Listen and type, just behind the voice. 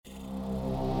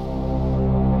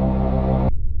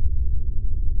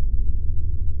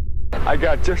I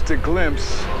got just a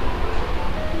glimpse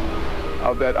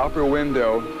of that upper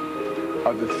window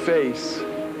of the face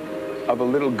of a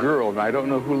little girl. And I don't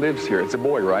know who lives here. It's a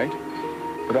boy, right?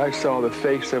 But I saw the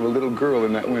face of a little girl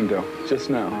in that window just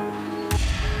now.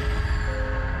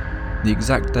 The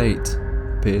exact date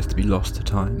appears to be lost to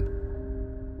time.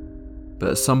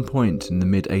 But at some point in the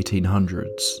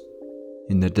mid-1800s,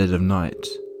 in the dead of night,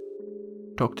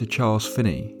 Dr. Charles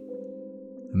Finney,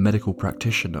 a medical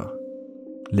practitioner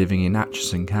living in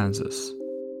Atchison, Kansas,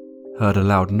 heard a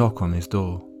loud knock on his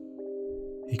door.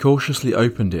 He cautiously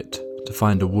opened it to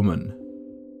find a woman,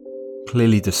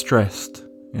 clearly distressed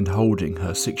and holding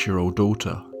her 6-year-old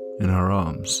daughter in her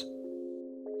arms.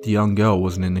 The young girl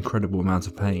was in an incredible amount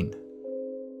of pain.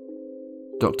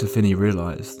 Dr. Finney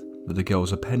realised that the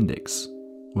girl's appendix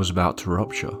was about to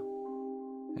rupture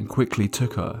and quickly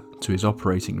took her to his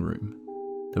operating room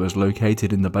that was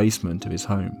located in the basement of his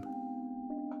home.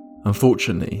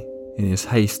 Unfortunately, in his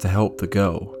haste to help the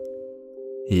girl,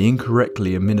 he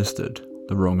incorrectly administered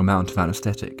the wrong amount of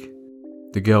anaesthetic.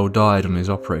 The girl died on his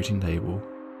operating table,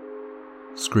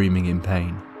 screaming in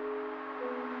pain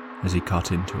as he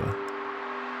cut into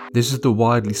her. This is the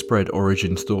widely spread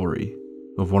origin story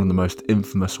of one of the most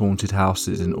infamous haunted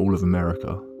houses in all of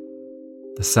America,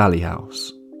 the Sallie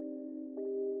house.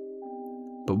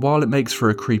 But while it makes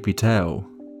for a creepy tale,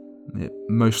 it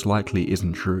most likely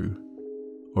isn't true,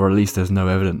 or at least there's no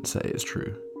evidence that it's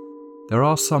true. There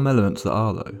are some elements that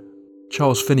are though.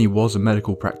 Charles Finney was a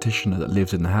medical practitioner that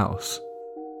lived in the house.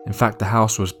 In fact, the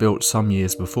house was built some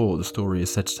years before the story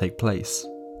is said to take place,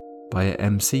 by a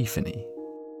M.C. Finney.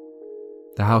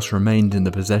 The house remained in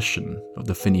the possession of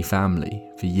the Finney family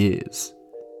for years,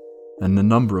 and a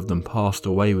number of them passed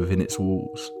away within its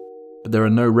walls. But there are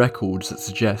no records that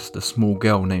suggest a small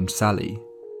girl named Sallie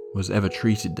was ever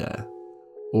treated there,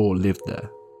 or lived there.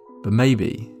 But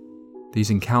maybe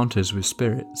these encounters with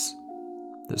spirits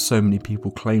that so many people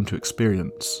claim to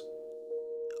experience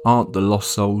aren't the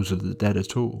lost souls of the dead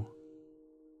at all.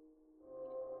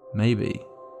 Maybe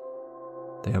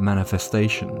they are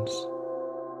manifestations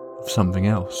of something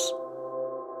else.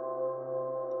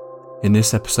 In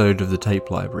this episode of the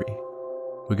Tape Library,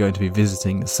 we're going to be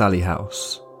visiting the Sallie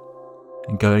house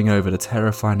and going over the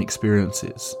terrifying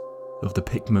experiences of the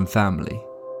Pickman family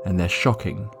and their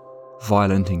shocking,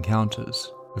 violent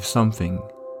encounters with something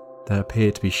that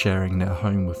appeared to be sharing their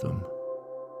home with them.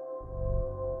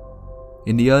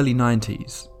 In the early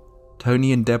 90s,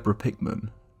 Tony and Deborah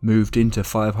Pickman moved into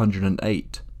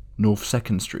 508 North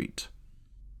 2nd Street.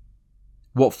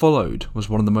 What followed was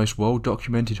one of the most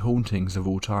well-documented hauntings of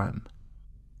all time.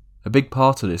 A big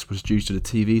part of this was due to the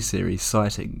TV series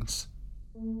Sightings,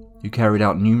 who carried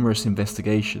out numerous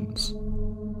investigations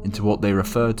into what they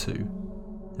referred to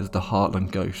as the Heartland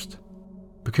Ghost.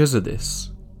 Because of this,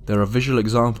 there are visual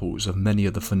examples of many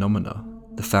of the phenomena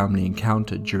the family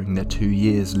encountered during their 2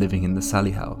 years living in the Sallie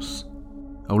house.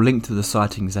 I'll link to the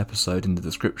Sightings episode in the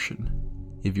description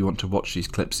if you want to watch these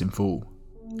clips in full.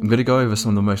 I'm going to go over some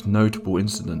of the most notable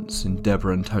incidents in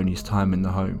Deborah and Tony's time in the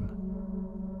home.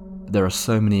 But there are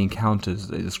so many encounters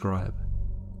that they describe.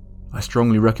 I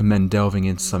strongly recommend delving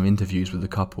into some interviews with the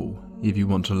couple if you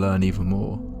want to learn even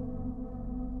more.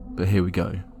 But here we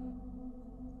go.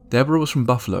 Deborah was from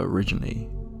Buffalo originally.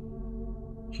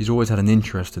 She's always had an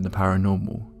interest in the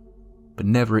paranormal, but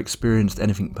never experienced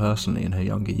anything personally in her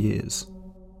younger years.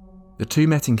 The two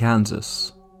met in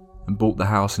Kansas and bought the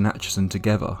house in Atchison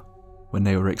together when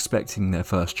they were expecting their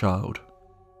first child.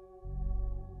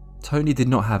 Tony did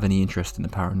not have any interest in the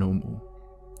paranormal,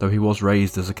 though he was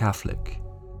raised as a Catholic.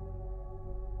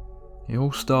 It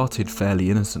all started fairly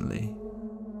innocently.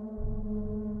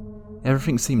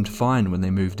 Everything seemed fine when they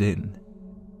moved in,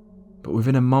 but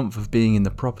within a month of being in the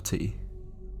property,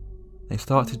 they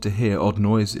started to hear odd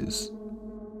noises.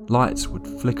 Lights would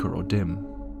flicker or dim.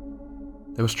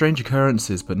 There were strange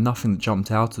occurrences, but nothing that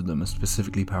jumped out at them as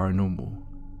specifically paranormal.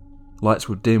 Lights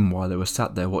would dim while they were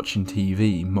sat there watching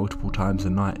TV multiple times a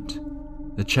night.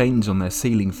 The chains on their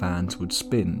ceiling fans would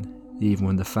spin even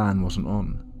when the fan wasn't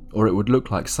on, or it would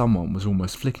look like someone was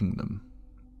almost flicking them.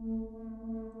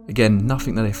 Again,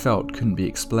 nothing that they felt couldn't be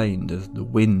explained as the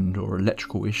wind or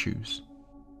electrical issues.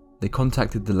 They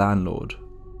contacted the landlord,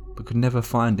 but could never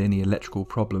find any electrical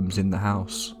problems in the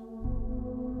house.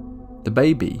 The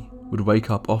baby would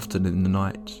wake up often in the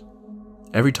night.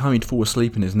 Every time he'd fall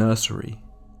asleep in his nursery,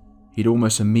 he'd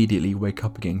almost immediately wake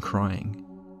up again crying.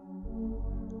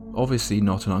 Obviously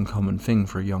not an uncommon thing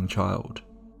for a young child,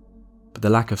 but the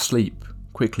lack of sleep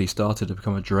quickly started to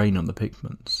become a drain on the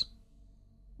Pickmans.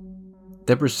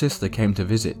 Deborah's sister came to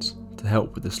visit to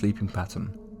help with the sleeping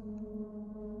pattern.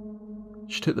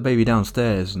 She took the baby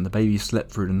downstairs and the baby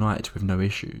slept through the night with no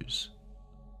issues.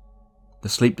 The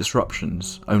sleep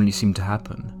disruptions only seemed to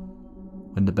happen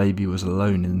when the baby was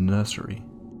alone in the nursery.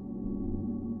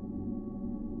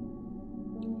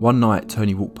 One night,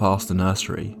 Tony walked past the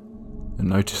nursery and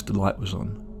noticed the light was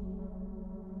on,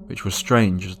 which was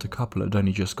strange as the couple had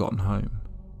only just gotten home.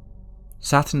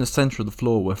 Sat in the centre of the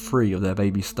floor were 3 of their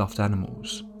baby stuffed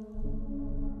animals,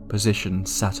 positioned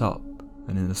sat up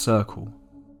and in a circle.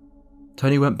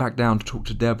 Tony went back down to talk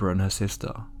to Deborah and her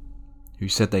sister, who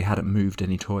said they hadn't moved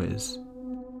any toys.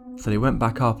 So they went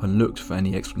back up and looked for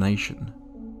any explanation,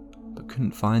 but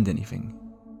couldn't find anything.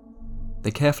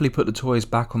 They carefully put the toys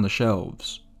back on the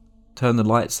shelves, turned the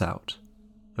lights out,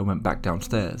 and went back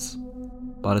downstairs.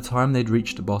 By the time they'd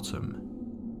reached the bottom,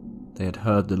 they had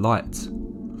heard the light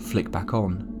flick back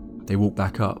on. They walked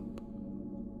back up.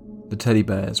 The teddy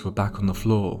bears were back on the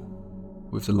floor,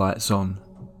 with the lights on.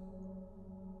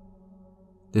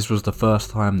 This was the first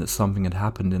time that something had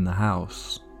happened in the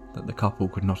house that the couple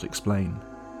could not explain.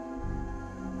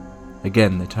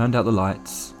 Again, they turned out the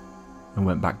lights and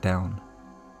went back down.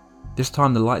 This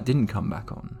time the light didn't come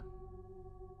back on.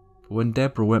 But when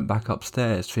Deborah went back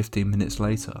upstairs 15 minutes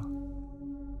later,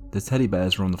 the teddy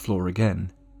bears were on the floor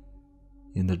again,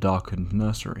 in the darkened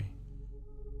nursery.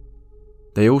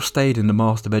 They all stayed in the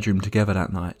master bedroom together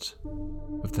that night,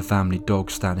 with the family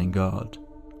dog standing guard,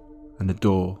 and the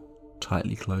door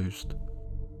tightly closed.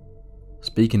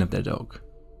 Speaking of their dog,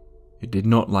 it did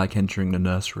not like entering the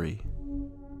nursery,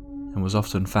 and was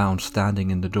often found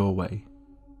standing in the doorway,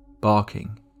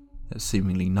 barking at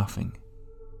seemingly nothing.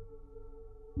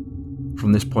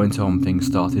 From this point on, things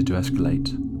started to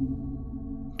escalate.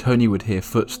 Tony would hear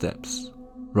footsteps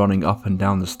running up and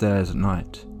down the stairs at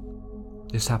night.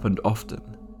 This happened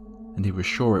often, and he was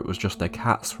sure it was just their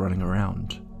cats running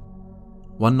around.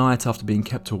 One night, after being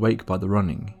kept awake by the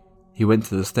running, he went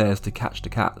to the stairs to catch the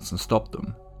cats and stop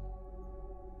them.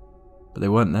 But they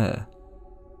weren't there.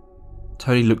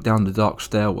 Tony looked down the dark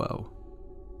stairwell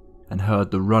and heard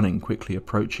the running quickly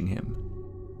approaching him.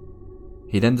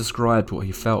 He then described what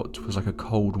he felt was like a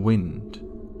cold wind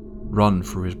run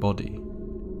through his body,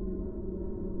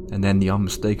 and then the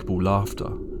unmistakable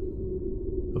laughter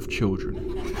of children.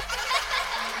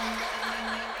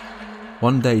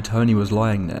 One day Tony was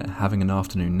lying there having an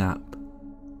afternoon nap,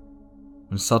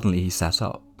 when suddenly he sat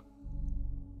up,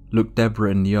 looked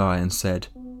Deborah in the eye and said,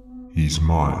 "He's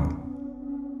mine,"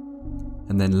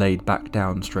 and then laid back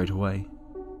down straight away.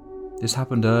 This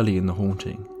happened early in the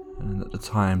haunting, and at the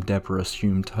time Deborah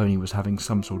assumed Tony was having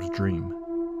some sort of dream.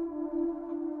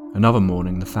 Another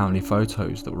morning, the family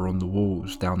photos that were on the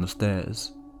walls down the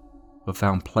stairs were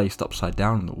found placed upside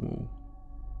down on the wall,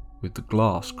 with the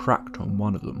glass cracked on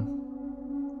one of them.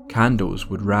 Candles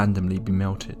would randomly be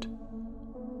melted.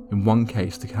 In one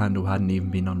case, the candle hadn't even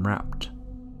been unwrapped.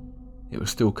 It was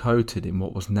still coated in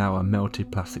what was now a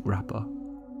melted plastic wrapper.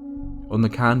 On the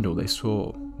candle, they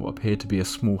saw what appeared to be a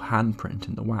small handprint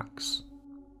in the wax.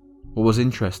 What was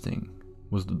interesting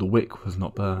was that the wick was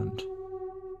not burned.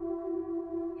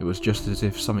 It was just as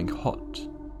if something hot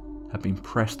had been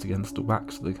pressed against the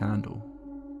wax of the candle.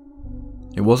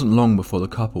 It wasn't long before the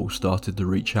couple started to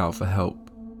reach out for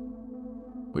help,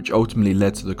 which ultimately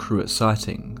led to the crew at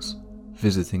Sightings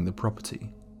visiting the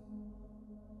property.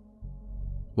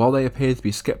 While they appeared to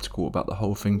be skeptical about the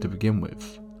whole thing to begin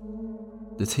with,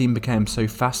 the team became so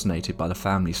fascinated by the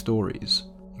family stories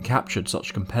and captured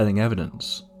such compelling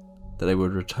evidence that they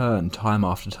would return time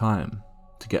after time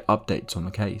to get updates on the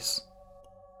case.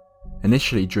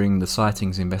 Initially, during the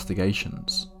Sightings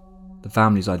investigations, the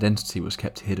family's identity was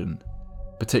kept hidden,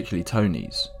 particularly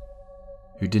Tony's,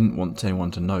 who didn't want anyone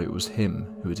to know it was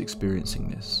him who was experiencing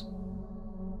this.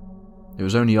 It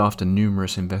was only after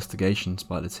numerous investigations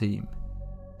by the team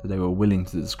that they were willing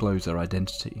to disclose their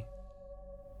identity.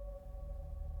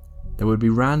 There would be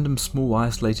random small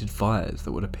isolated fires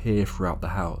that would appear throughout the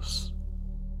house,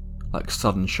 like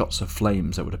sudden shots of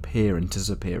flames that would appear and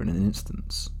disappear in an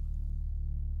instant.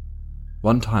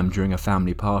 One time during a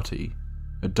family party,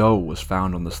 a doll was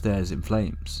found on the stairs in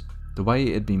flames. The way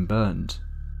it had been burned,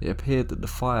 it appeared that the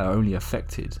fire only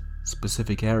affected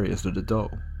specific areas of the doll,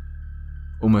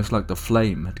 almost like the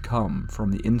flame had come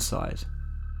from the inside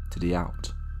to the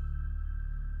out.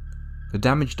 The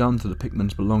damage done to the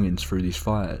Pickmans' belongings through these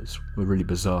fires were really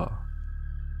bizarre.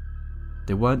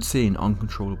 They weren't seeing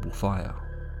uncontrollable fire.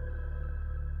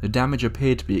 The damage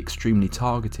appeared to be extremely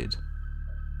targeted,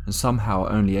 and somehow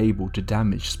only able to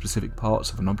damage specific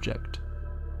parts of an object.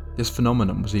 This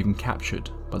phenomenon was even captured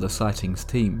by the Sightings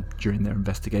team during their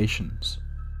investigations.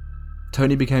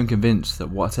 Tony became convinced that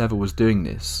whatever was doing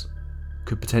this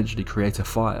could potentially create a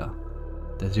fire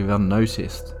that if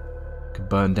unnoticed could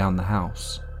burn down the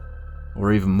house,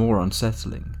 or even more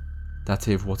unsettling, that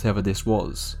if whatever this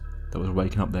was that was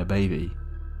waking up their baby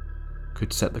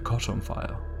could set the cot on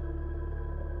fire.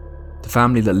 The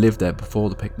family that lived there before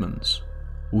the Pickmans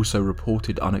also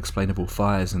reported unexplainable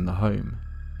fires in the home,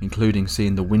 including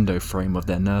seeing the window frame of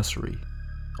their nursery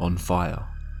on fire.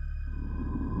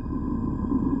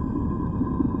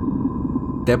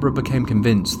 Deborah became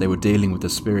convinced they were dealing with the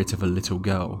spirit of a little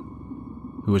girl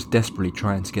who was desperately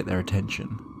trying to get their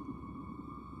attention.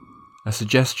 A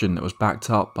suggestion that was backed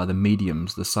up by the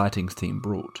mediums the sightings team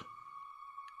brought,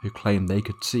 who claimed they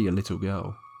could see a little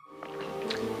girl.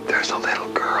 There's a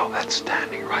little girl that's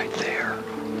standing right there,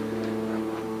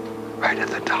 right at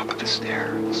the top of the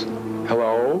stairs.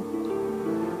 Hello?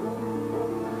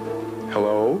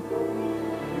 Hello?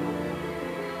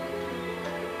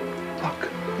 Look.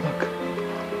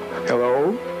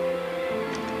 Hello?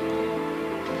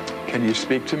 Can you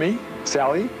speak to me?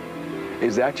 Sallie?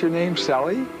 Is that your name,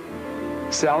 Sallie?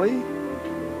 Sallie?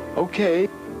 Okay.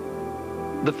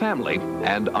 The family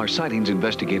and our sightings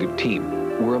investigative team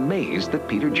were amazed that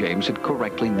Peter James had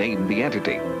correctly named the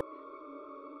entity.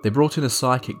 They brought in a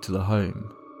psychic to the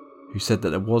home, who said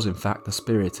that there was in fact the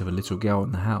spirit of a little girl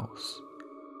in the house,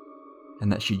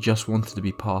 and that she just wanted to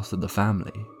be part of the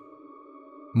family.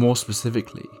 More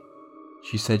specifically,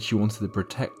 she said she wanted to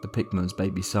protect the Pickman's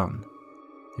baby son.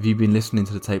 If you've been listening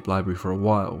to the tape library for a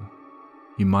while,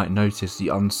 you might notice the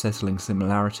unsettling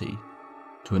similarity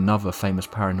to another famous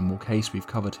paranormal case we've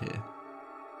covered here.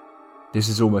 This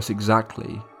is almost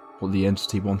exactly what the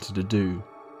entity wanted to do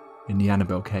in the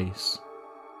Annabelle case.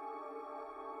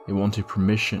 It wanted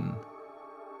permission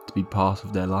to be part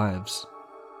of their lives.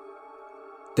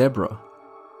 Deborah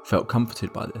felt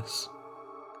comforted by this,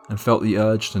 and felt the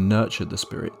urge to nurture the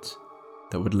spirit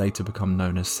that would later become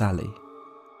known as Sallie.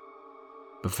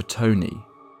 But for Tony,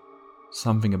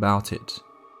 something about it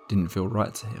didn't feel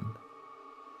right to him.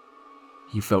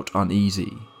 He felt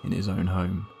uneasy in his own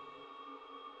home.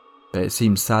 But it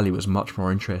seems Sallie was much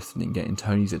more interested in getting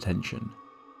Tony's attention,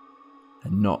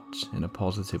 and not in a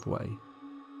positive way.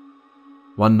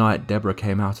 One night Deborah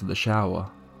came out of the shower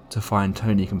to find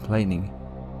Tony complaining,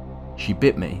 "She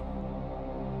bit me."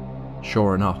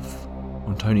 Sure enough,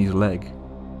 on Tony's leg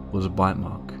was a bite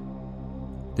mark.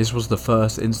 This was the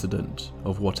first incident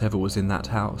of whatever was in that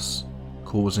house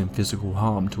causing physical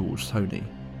harm towards Tony.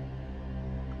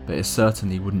 But it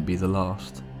certainly wouldn't be the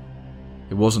last.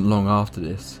 It wasn't long after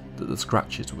this that the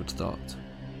scratches would start.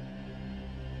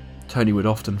 Tony would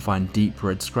often find deep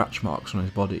red scratch marks on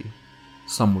his body.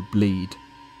 Some would bleed.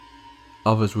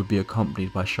 Others would be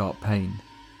accompanied by sharp pain.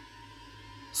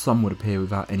 Some would appear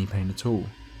without any pain at all.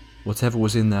 Whatever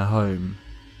was in their home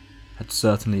had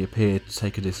certainly appeared to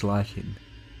take a disliking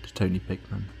to Tony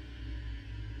Pickman.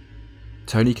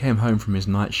 Tony came home from his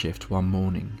night shift one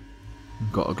morning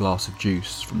and got a glass of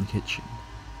juice from the kitchen.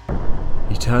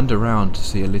 He turned around to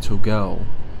see a little girl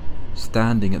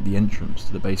standing at the entrance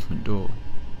to the basement door.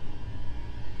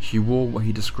 She wore what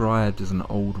he described as an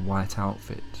old white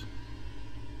outfit,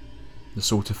 the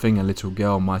sort of thing a little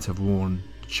girl might have worn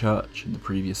to church in the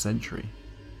previous century.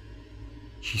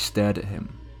 She stared at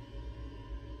him.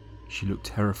 She looked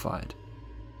terrified.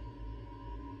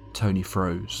 Tony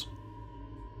froze.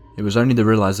 It was only the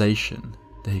realization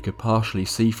that he could partially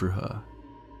see through her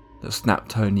that snapped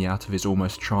Tony out of his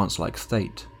almost trance-like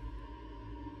state.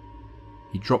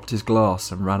 He dropped his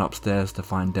glass and ran upstairs to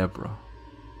find Deborah.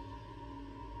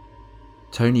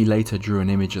 Tony later drew an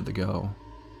image of the girl.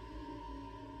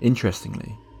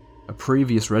 Interestingly, a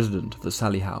previous resident of the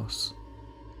Sallie house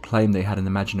claimed they had an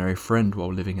imaginary friend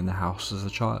while living in the house as a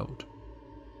child.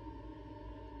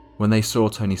 When they saw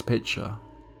Tony's picture,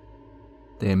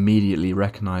 they immediately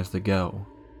recognized the girl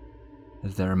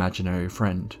as their imaginary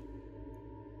friend.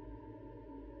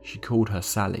 She called her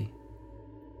Sallie.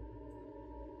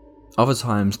 Other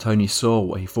times Tony saw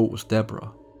what he thought was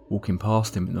Deborah walking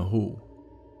past him in the hall.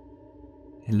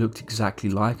 It looked exactly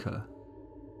like her,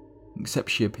 except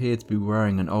she appeared to be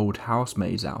wearing an old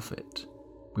housemaid's outfit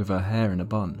with her hair in a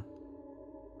bun.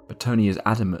 But Tony is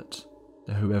adamant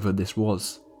that whoever this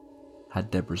was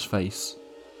had Deborah's face.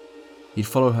 He'd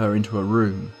follow her into a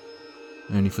room,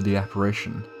 only for the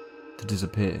apparition to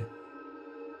disappear.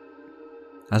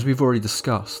 As we've already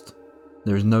discussed,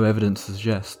 there is no evidence to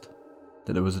suggest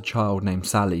that there was a child named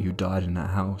Sallie who died in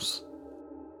that house.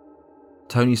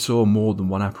 Tony saw more than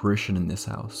one apparition in this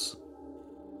house.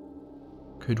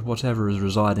 Could whatever is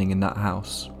residing in that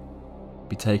house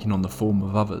be taking on the form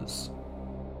of others?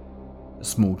 A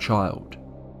small child,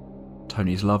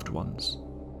 Tony's loved ones,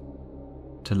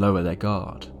 to lower their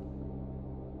guard,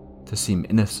 to seem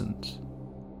innocent,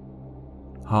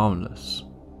 harmless,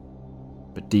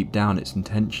 but deep down its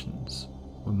intentions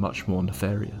were much more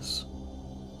nefarious.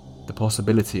 The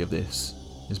possibility of this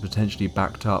is potentially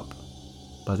backed up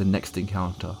by the next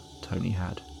encounter Tony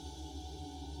had.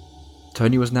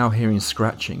 Tony was now hearing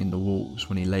scratching in the walls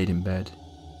when he laid in bed.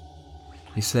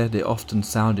 He said it often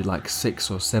sounded like 6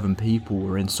 or 7 people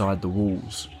were inside the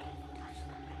walls,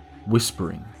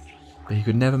 whispering, but he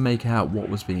could never make out what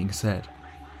was being said.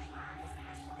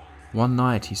 One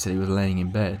night he said he was laying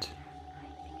in bed.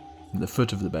 At the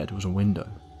foot of the bed was a window.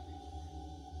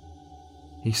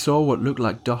 He saw what looked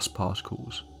like dust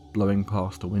particles blowing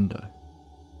past the window.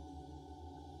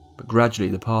 But gradually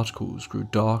the particles grew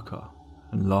darker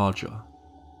and larger.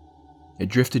 It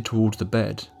drifted towards the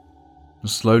bed and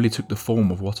slowly took the form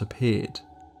of what appeared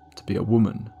to be a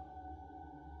woman.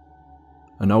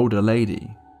 An older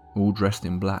lady, all dressed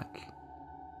in black.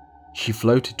 She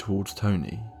floated towards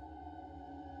Tony.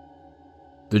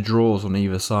 The drawers on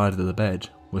either side of the bed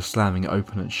were slamming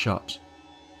open and shut.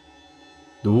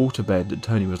 The waterbed that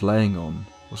Tony was laying on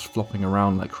was flopping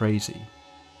around like crazy.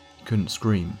 He couldn't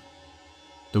scream.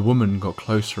 The woman got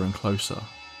closer and closer.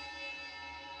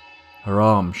 Her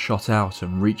arm shot out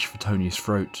and reached for Tony's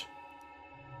throat.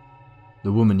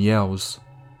 The woman yells,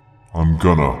 I'm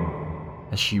gonna.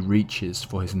 as she reaches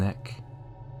for his neck.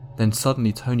 Then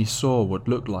suddenly Tony saw what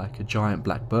looked like a giant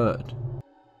black bird.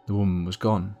 The woman was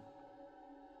gone.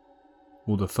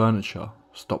 All the furniture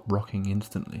stopped rocking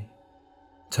instantly.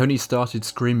 Tony started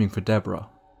screaming for Deborah,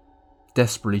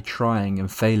 desperately trying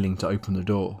and failing to open the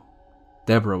door.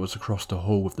 Deborah was across the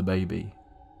hall with the baby.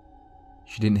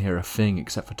 She didn't hear a thing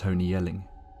except for Tony yelling.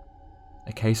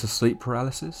 A case of sleep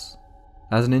paralysis?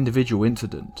 As an individual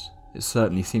incident, it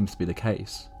certainly seems to be the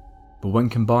case. But when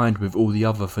combined with all the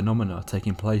other phenomena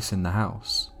taking place in the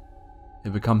house,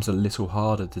 it becomes a little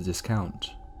harder to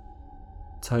discount.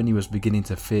 Tony was beginning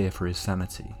to fear for his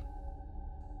sanity.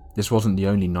 This wasn't the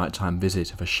only nighttime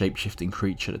visit of a shape-shifting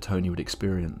creature that Tony would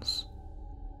experience.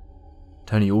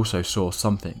 Tony also saw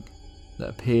something that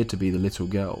appeared to be the little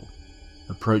girl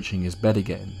approaching his bed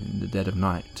again in the dead of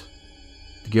night.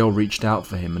 The girl reached out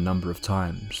for him a number of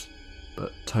times,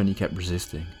 but Tony kept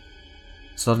resisting.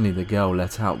 Suddenly the girl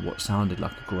let out what sounded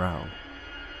like a growl.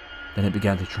 Then it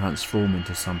began to transform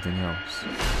into something else.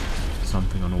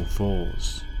 Something on all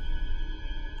fours,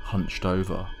 hunched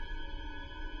over,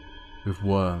 with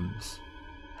worms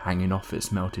hanging off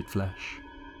its melted flesh.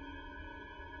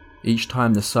 Each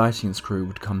time the sightings crew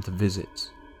would come to visit,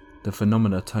 the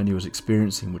phenomena Tony was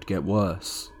experiencing would get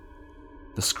worse.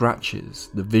 The scratches,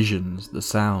 the visions, the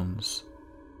sounds.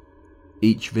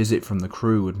 Each visit from the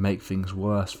crew would make things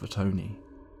worse for Tony.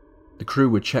 The crew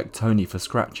would check Tony for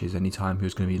scratches anytime he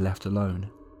was going to be left alone,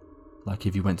 like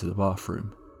if he went to the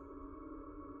bathroom,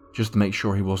 just to make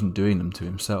sure he wasn't doing them to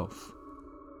himself.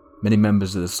 Many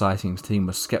members of the sightings team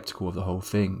were skeptical of the whole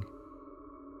thing,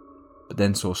 but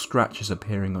then saw scratches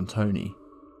appearing on Tony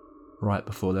right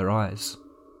before their eyes.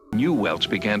 New welts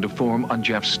began to form on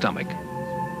Jeff's stomach.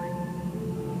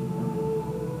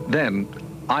 Then,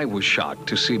 I was shocked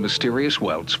to see mysterious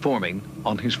welts forming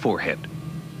on his forehead.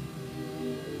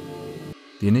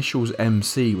 The initials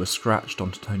MC were scratched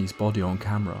onto Tony's body on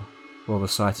camera while the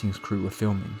sightings crew were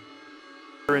filming.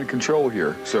 You're in control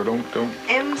here, so don't...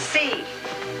 MC.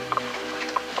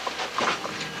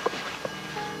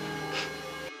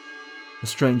 A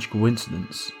strange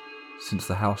coincidence, since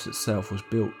the house itself was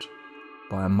built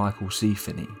by a Michael C.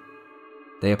 Finney.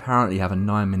 They apparently have a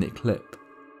 9-minute clip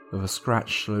of a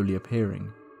scratch slowly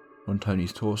appearing on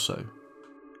Tony's torso.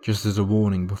 Just as a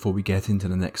warning before we get into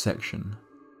the next section,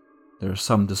 there are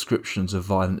some descriptions of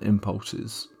violent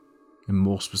impulses, and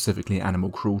more specifically animal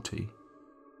cruelty.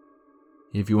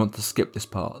 If you want to skip this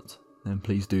part, then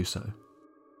please do so.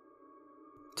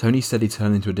 Tony said he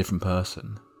turned into a different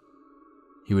person.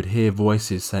 He would hear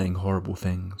voices saying horrible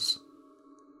things,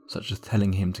 such as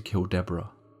telling him to kill Deborah.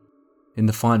 In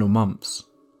the final months,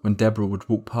 when Deborah would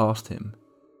walk past him,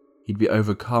 he'd be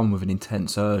overcome with an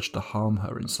intense urge to harm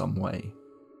her in some way.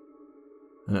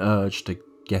 An urge to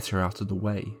get her out of the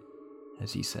way,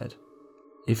 as he said.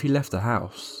 If he left the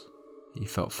house, he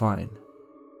felt fine.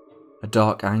 A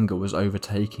dark anger was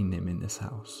overtaking him in this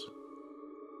house.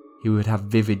 He would have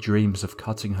vivid dreams of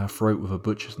cutting her throat with a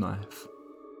butcher's knife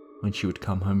when she would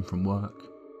come home from work.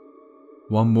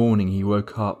 One morning he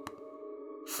woke up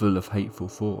full of hateful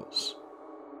thoughts.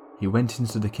 He went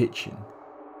into the kitchen,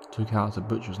 took out a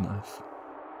butcher's knife,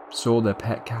 saw their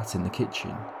pet cat in the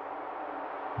kitchen,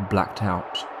 and blacked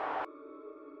out.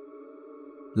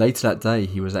 Later that day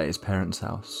he was at his parents'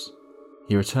 house.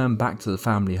 He returned back to the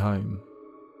family home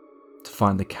to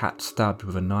find the cat stabbed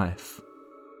with a knife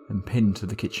and pinned to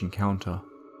the kitchen counter.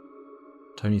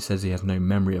 Tony says he has no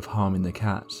memory of harming the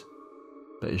cat,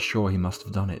 but is sure he must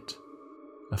have done it,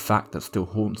 a fact that still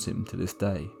haunts him to this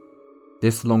day.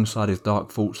 This, alongside his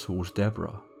dark thoughts towards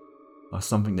Deborah, are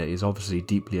something that he is obviously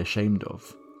deeply ashamed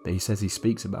of, but he says he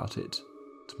speaks about it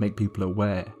to make people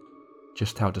aware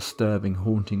just how disturbing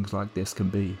hauntings like this can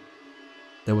be.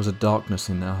 There was a darkness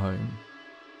in their home,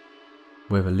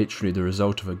 whether literally the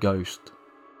result of a ghost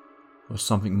or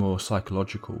something more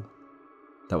psychological,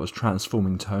 that was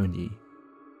transforming Tony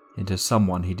into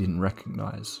someone he didn't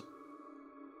recognise.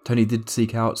 Tony did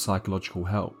seek out psychological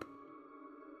help,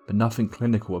 but nothing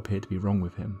clinical appeared to be wrong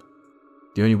with him.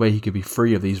 The only way he could be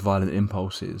free of these violent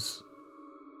impulses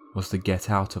was to get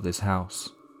out of this house.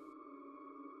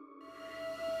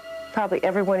 Probably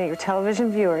every one of your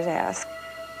television viewers ask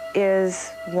is,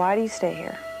 why do you stay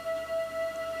here?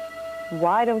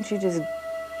 Why don't you just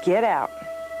get out?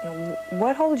 You know,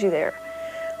 what holds you there?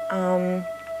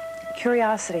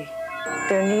 Curiosity.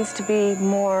 There needs to be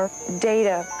more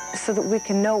data so that we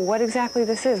can know what exactly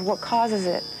this is, what causes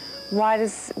it. Why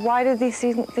do these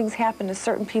things happen to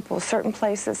certain people, certain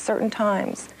places, certain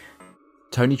times?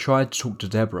 Tony tried to talk to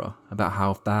Deborah about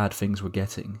how bad things were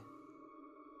getting,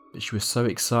 but she was so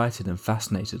excited and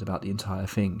fascinated about the entire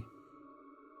thing.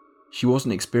 She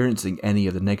wasn't experiencing any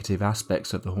of the negative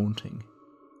aspects of the haunting.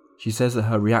 She says that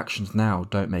her reactions now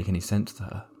don't make any sense to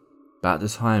her, but at the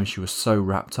time she was so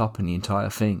wrapped up in the entire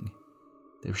thing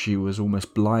that she was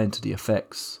almost blind to the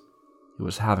effects it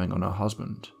was having on her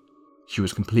husband. She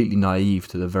was completely naive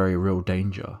to the very real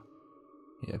danger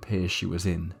it appears she was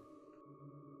in.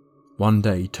 One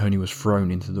day, Tony was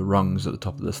thrown into the rungs at the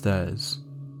top of the stairs,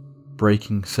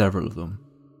 breaking several of them,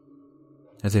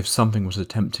 as if something was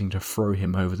attempting to throw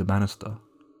him over the banister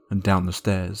and down the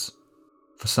stairs.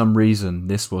 For some reason,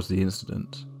 this was the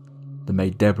incident that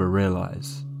made Deborah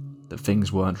realise that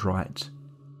things weren't right,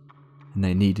 and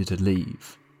they needed to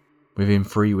leave. Within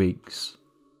 3 weeks,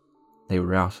 they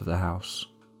were out of the house.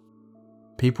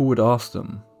 People would ask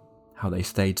them how they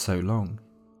stayed so long,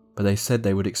 but they said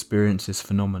they would experience this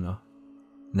phenomena,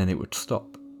 and then it would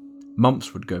stop.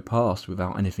 Months would go past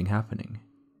without anything happening.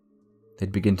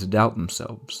 They'd begin to doubt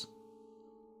themselves,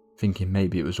 thinking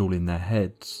maybe it was all in their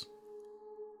heads,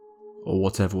 or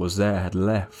whatever was there had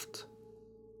left,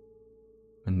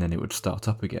 and then it would start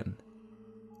up again.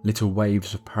 Little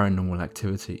waves of paranormal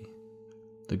activity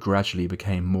that gradually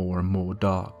became more and more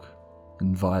dark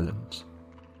and violent.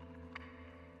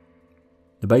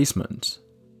 The basement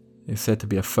is said to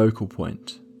be a focal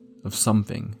point of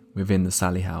something within the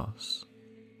Sallie house.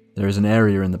 There is an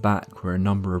area in the back where a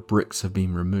number of bricks have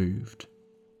been removed,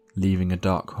 leaving a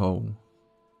dark hole.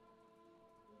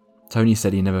 Tony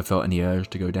said he never felt any urge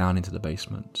to go down into the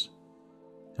basement,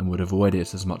 and would avoid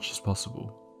it as much as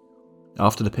possible.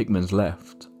 After the Pickmans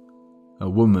left, a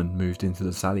woman moved into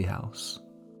the Sallie house.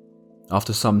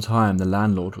 After some time, the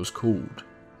landlord was called,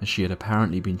 as she had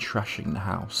apparently been trashing the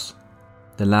house.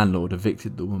 The landlord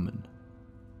evicted the woman.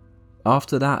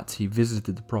 After that, he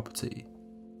visited the property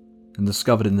and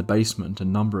discovered in the basement a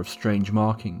number of strange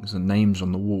markings and names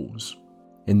on the walls.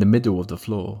 In the middle of the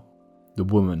floor, the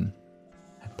woman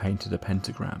had painted a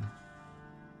pentagram.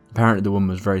 Apparently the woman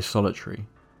was very solitary,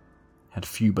 had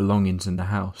few belongings in the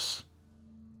house,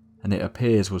 and it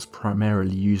appears was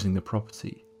primarily using the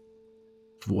property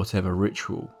for whatever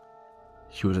ritual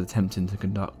she was attempting to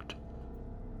conduct.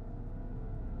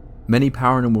 Many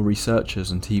paranormal researchers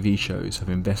and TV shows have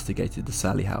investigated the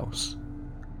Sallie house,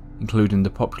 including the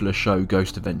popular show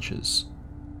Ghost Adventures,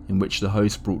 in which the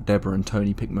host brought Deborah and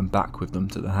Tony Pickman back with them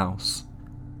to the house.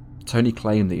 Tony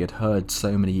claimed that he had heard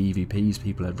so many EVPs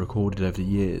people had recorded over the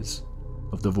years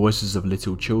of the voices of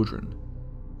little children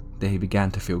that he began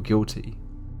to feel guilty,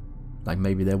 like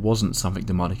maybe there wasn't something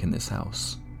demonic in this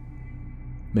house.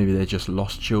 Maybe they're just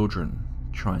lost children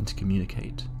trying to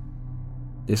communicate.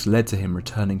 This led to him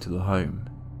returning to the home.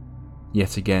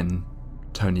 Yet again,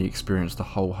 Tony experienced a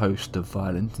whole host of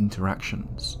violent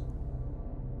interactions,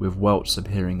 with welts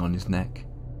appearing on his neck.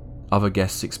 Other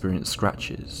guests experienced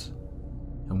scratches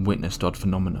and witnessed odd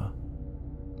phenomena.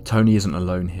 Tony isn't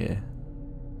alone here.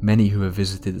 Many who have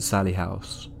visited the Sallie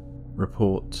house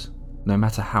report, no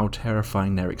matter how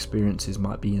terrifying their experiences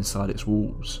might be inside its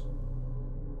walls,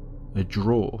 a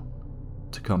draw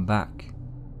to come back,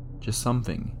 just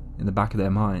something in the back of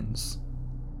their minds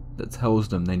that tells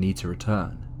them they need to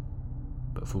return,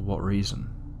 but for what reason?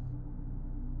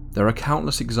 There are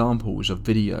countless examples of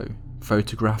video,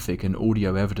 photographic and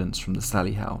audio evidence from the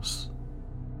Sallie house.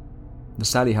 The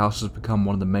Sallie house has become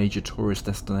one of the major tourist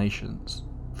destinations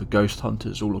for ghost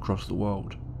hunters all across the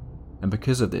world, and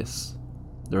because of this,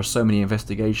 there are so many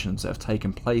investigations that have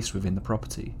taken place within the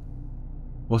property.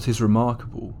 What is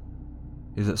remarkable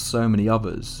is that so many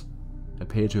others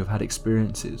appear to have had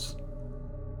experiences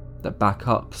that back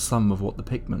up some of what the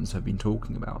Pickmans have been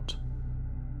talking about.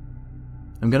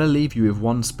 I'm going to leave you with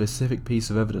one specific piece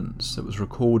of evidence that was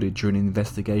recorded during an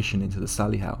investigation into the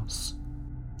Sallie house.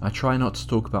 I try not to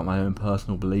talk about my own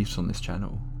personal beliefs on this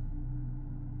channel,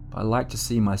 but I like to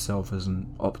see myself as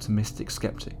an optimistic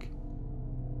skeptic.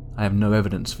 I have no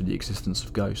evidence for the existence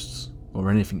of ghosts or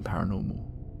anything paranormal,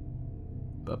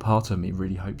 but part of me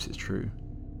really hopes it's true.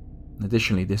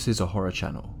 Additionally, this is a horror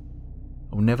channel.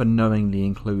 I will never knowingly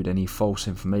include any false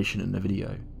information in the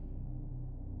video,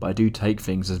 but I do take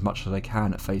things as much as I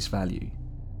can at face value,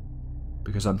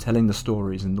 because I'm telling the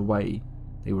stories in the way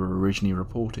they were originally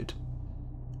reported.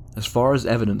 As far as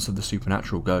evidence of the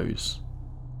supernatural goes,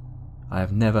 I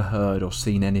have never heard or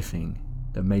seen anything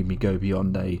that made me go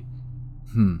beyond a,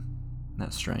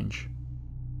 that's strange.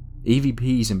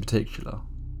 EVPs in particular.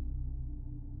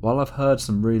 While I've heard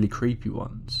some really creepy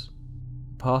ones,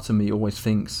 part of me always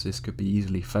thinks this could be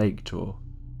easily faked or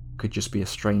could just be a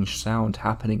strange sound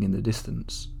happening in the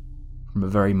distance from a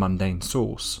very mundane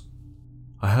source.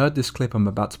 I heard this clip I'm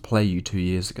about to play you 2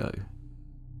 years ago,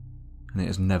 and it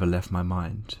has never left my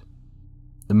mind.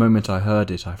 The moment I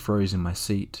heard it, I froze in my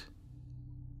seat,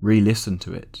 re-listened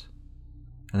to it,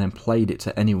 and then played it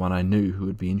to anyone I knew who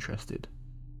would be interested.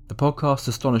 The podcast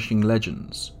Astonishing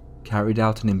Legends carried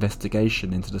out an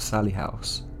investigation into the Sallie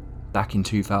house back in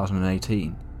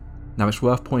 2018. Now, it's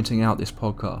worth pointing out this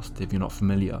podcast, if you're not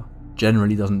familiar,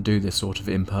 generally doesn't do this sort of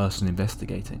in-person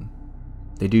investigating.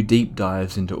 They do deep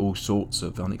dives into all sorts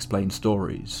of unexplained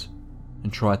stories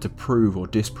and try to prove or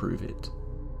disprove it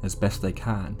as best they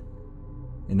can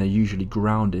in a usually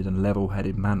grounded and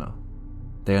level-headed manner.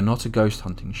 They are not a ghost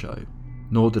hunting show,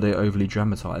 nor do they overly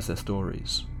dramatise their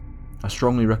stories. I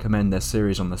strongly recommend their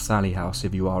series on the Sallie house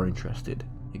if you are interested.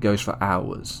 It goes for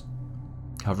hours,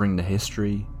 covering the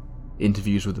history,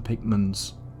 interviews with the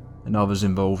Pickmans, and others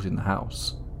involved in the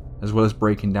house, as well as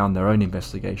breaking down their own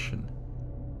investigation,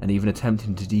 and even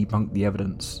attempting to debunk the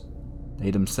evidence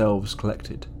they themselves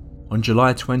collected. On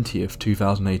July 20th,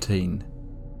 2018,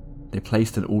 they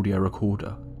placed an audio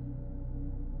recorder,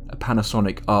 a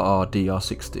Panasonic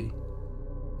RR-DR60,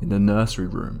 in the nursery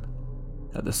room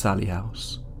at the Sallie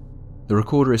house. The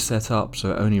recorder is set up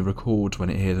so it only records when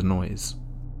it hears a noise.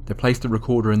 They placed the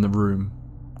recorder in the room,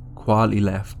 quietly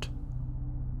left,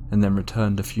 and then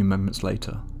returned a few moments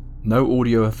later. No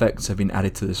audio effects have been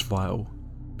added to this file,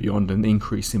 beyond an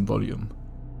increase in volume.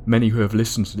 Many who have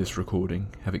listened to this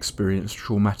recording have experienced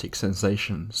traumatic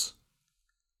sensations,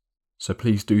 so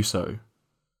please do so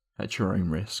at your own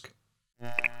risk.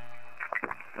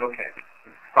 Okay,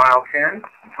 file 10,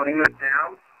 I'm putting this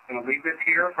down. I'm going to leave this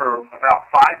here for about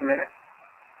 5 minutes.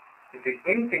 If there's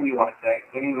anything you want to say,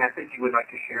 any message you would like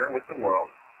to share with the world,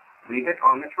 leave it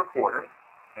on this recorder,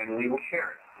 and we will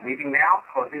share it. Leaving now,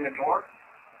 closing the door.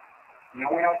 No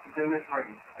one else is in this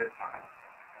room at this time.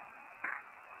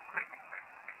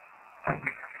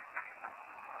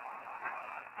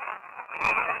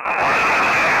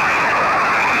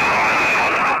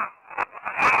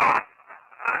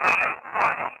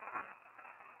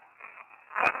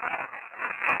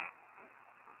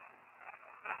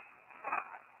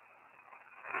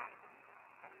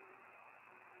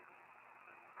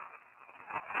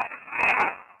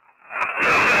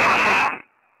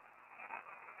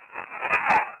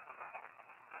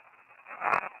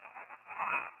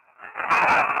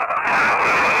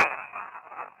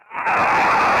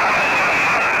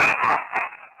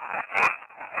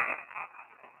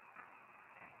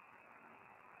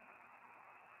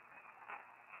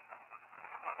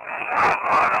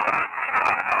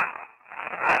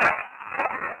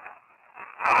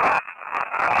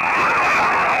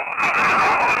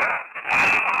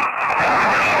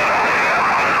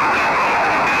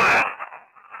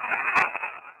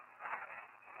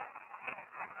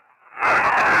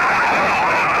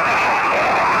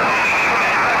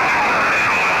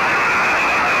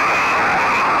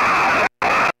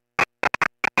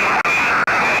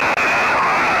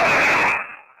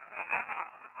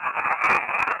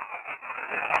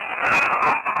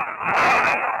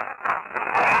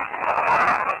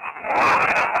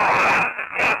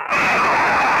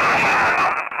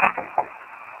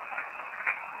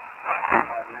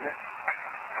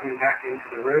 Coming back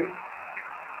into the room.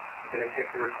 I'm going to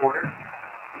take the recorder.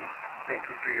 Thank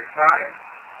you for your time.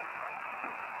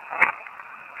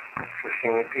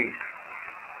 Wishing you peace.